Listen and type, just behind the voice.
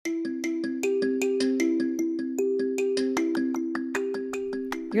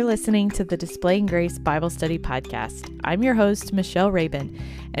You're listening to the Displaying Grace Bible Study Podcast. I'm your host, Michelle Rabin,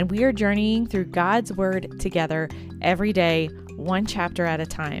 and we are journeying through God's Word together every day, one chapter at a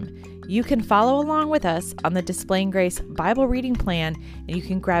time. You can follow along with us on the Displaying Grace Bible reading plan, and you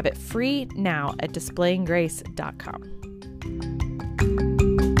can grab it free now at displayinggrace.com.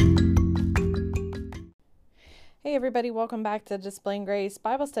 Hey everybody, welcome back to the Displaying Grace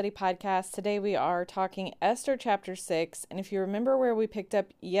Bible Study Podcast. Today we are talking Esther chapter 6, and if you remember where we picked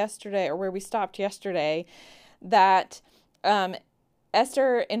up yesterday, or where we stopped yesterday, that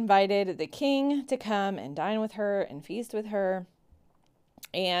Esther invited the king to come and dine with her and feast with her,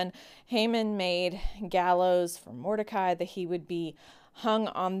 and Haman made gallows for Mordecai that he would be hung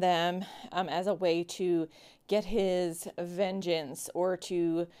on them as a way to get his vengeance or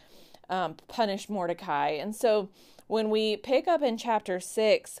to punish Mordecai. And so when we pick up in chapter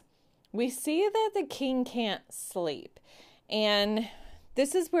 6, we see that the king can't sleep. And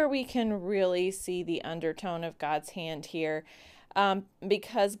this is where we can really see the undertone of God's hand here,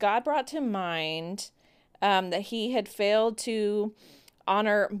 because God brought to mind that he had failed to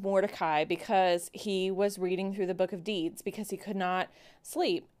honor Mordecai because he was reading through the book of deeds because he could not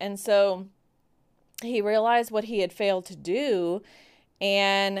sleep. And so he realized what he had failed to do,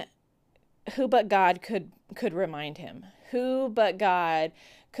 and who but God could remind him? Who but God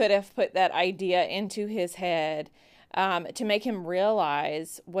could have put that idea into his head to make him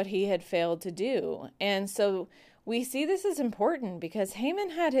realize what he had failed to do? And so we see this is important because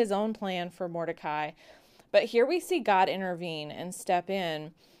Haman had his own plan for Mordecai, but here we see God intervene and step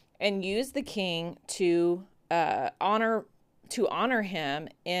in and use the king to honor him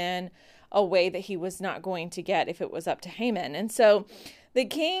in a way that he was not going to get if it was up to Haman. And so the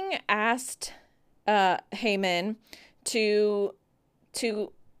king asked Haman to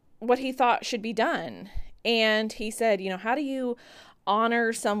what he thought should be done. And he said, how do you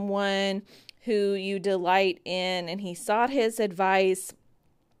honor someone who you delight in? And he sought his advice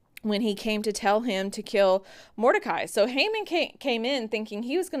when he came to tell him to kill Mordecai. So Haman came in thinking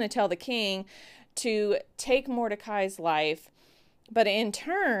he was going to tell the king to take Mordecai's life. But in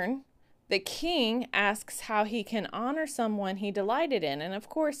turn, the king asks how he can honor someone he delighted in. And of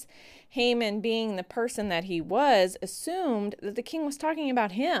course, Haman, being the person that he was, assumed that the king was talking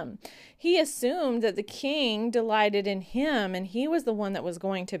about him. He assumed that the king delighted in him and he was the one that was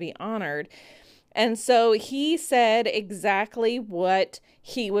going to be honored. And so he said exactly what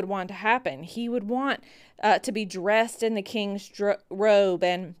he would want to happen. He would want to be dressed in the king's robe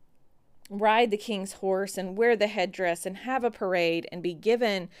and ride the king's horse and wear the headdress and have a parade and be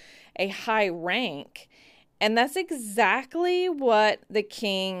given a high rank. And that's exactly what the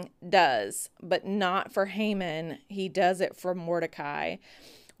king does, but not for Haman. He does it for Mordecai,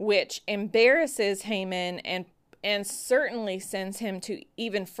 which embarrasses Haman and certainly sends him to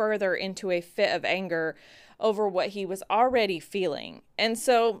even further into a fit of anger over what he was already feeling. And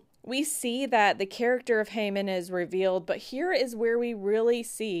so we see that the character of Haman is revealed, but here is where we really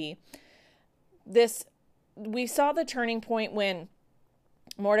see this. We saw the turning point when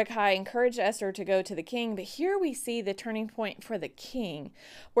Mordecai encouraged Esther to go to the king, but here we see the turning point for the king,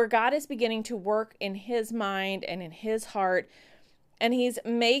 where God is beginning to work in his mind and in his heart, and he's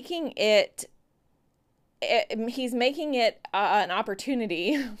making it an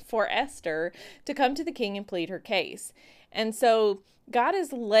opportunity for Esther to come to the king and plead her case. And so God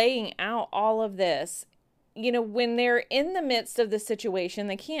is laying out all of this. When they're in the midst of the situation,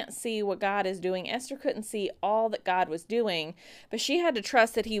 they can't see what God is doing. Esther couldn't see all that God was doing, but she had to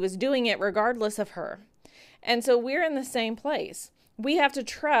trust that he was doing it regardless of her. And so we're in the same place. We have to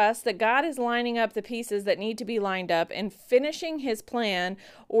trust that God is lining up the pieces that need to be lined up and finishing his plan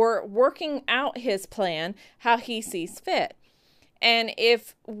or working out his plan how he sees fit. And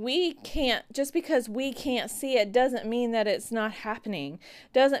if we can't, just because we can't see it doesn't mean that it's not happening.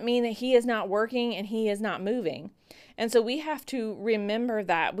 Doesn't mean that he is not working and he is not moving. And so we have to remember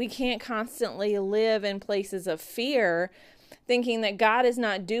that. We can't constantly live in places of fear, thinking that God is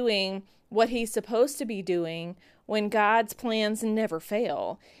not doing what he's supposed to be doing when God's plans never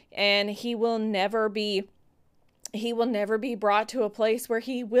fail. And he will never be brought to a place where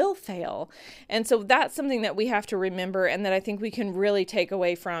he will fail. And so that's something that we have to remember and that I think we can really take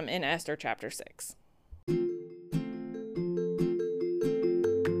away from in Esther chapter 6.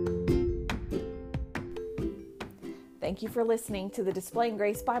 Thank you for listening to the Displaying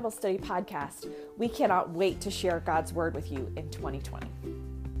Grace Bible Study Podcast. We cannot wait to share God's Word with you in 2020.